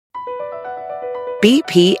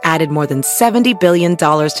BP added more than $70 billion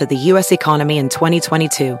to the U.S. economy in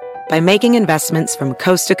 2022 by making investments from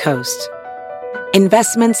coast to coast.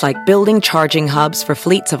 Investments like building charging hubs for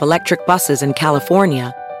fleets of electric buses in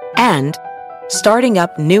California and starting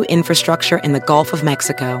up new infrastructure in the Gulf of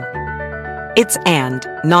Mexico. It's and,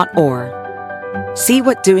 not or. See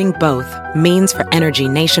what doing both means for energy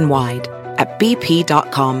nationwide at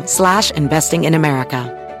bp.com/investing in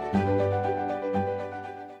America.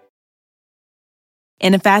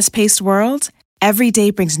 In a fast-paced world, every day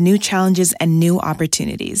brings new challenges and new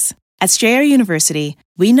opportunities. At Strayer University,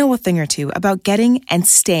 we know a thing or two about getting and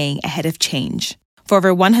staying ahead of change. For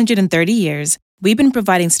over 130 years, we've been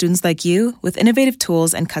providing students like you with innovative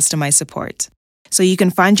tools and customized support, so you can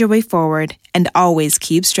find your way forward and always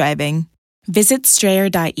keep striving. Visit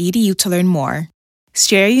strayer.edu to learn more.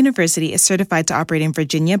 Strayer University is certified to operate in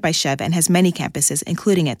Virginia by Chev and has many campuses,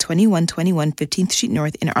 including at 2121 15th Street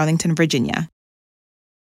North in Arlington, Virginia.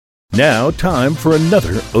 Now, time for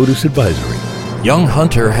another Otis Advisory. Young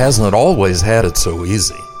Hunter hasn't always had it so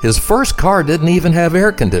easy. His first car didn't even have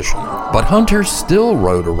air conditioning, but Hunter still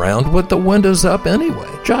rode around with the windows up anyway,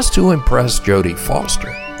 just to impress Jodie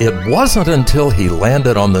Foster. It wasn't until he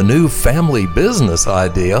landed on the new family business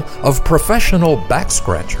idea of Professional Back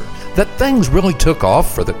Scratcher that things really took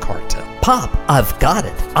off for the cartel. Pop, I've got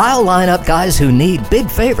it. I'll line up guys who need big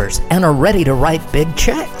favors and are ready to write big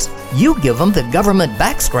checks. You give them the government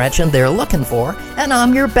back scratching they're looking for, and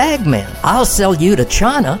I'm your bag man. I'll sell you to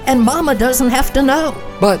China, and Mama doesn't have to know.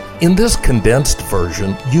 But in this condensed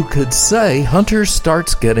version, you could say Hunter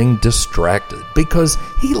starts getting distracted because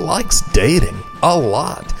he likes dating a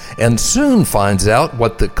lot and soon finds out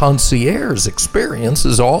what the concierge experience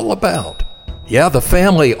is all about. Yeah, the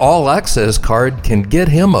family all-access card can get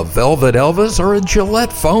him a Velvet Elvis or a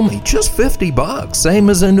Gillette Foamy, just $50, same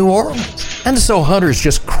as in New Orleans. And so Hunter's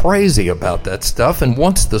just crazy about that stuff, and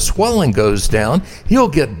once the swelling goes down, he'll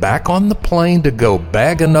get back on the plane to go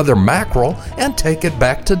bag another mackerel and take it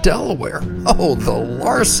back to Delaware. Oh, the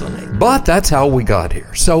larceny. But that's how we got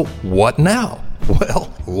here. So what now? Well,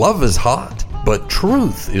 love is hot, but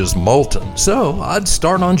truth is molten. So I'd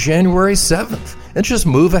start on January 7th and just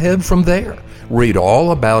move ahead from there. Read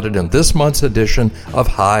all about it in this month's edition of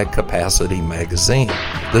High Capacity Magazine.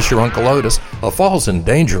 This is your Uncle Otis, a false and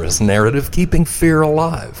dangerous narrative keeping fear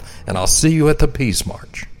alive. And I'll see you at the Peace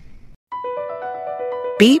March.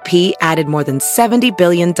 BP added more than $70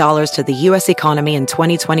 billion to the U.S. economy in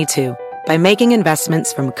 2022 by making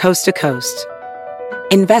investments from coast to coast.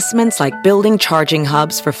 Investments like building charging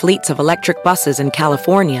hubs for fleets of electric buses in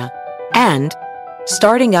California and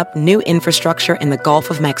starting up new infrastructure in the Gulf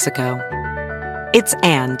of Mexico. It's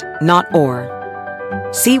and, not or.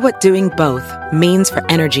 See what doing both means for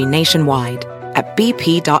energy nationwide at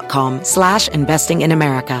bp.com/investing in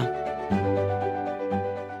America.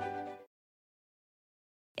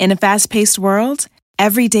 In a fast-paced world,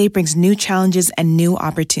 every day brings new challenges and new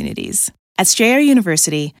opportunities. At Strayer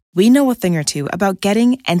University, we know a thing or two about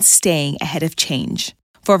getting and staying ahead of change.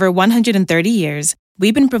 For over 130 years,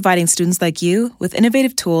 we've been providing students like you with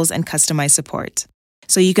innovative tools and customized support,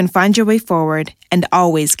 so you can find your way forward and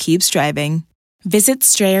always keep striving. Visit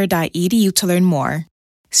strayer.edu to learn more.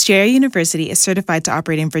 Strayer University is certified to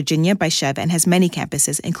operate in Virginia by Chev and has many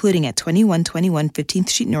campuses, including at 2121 15th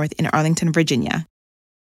Street North in Arlington, Virginia.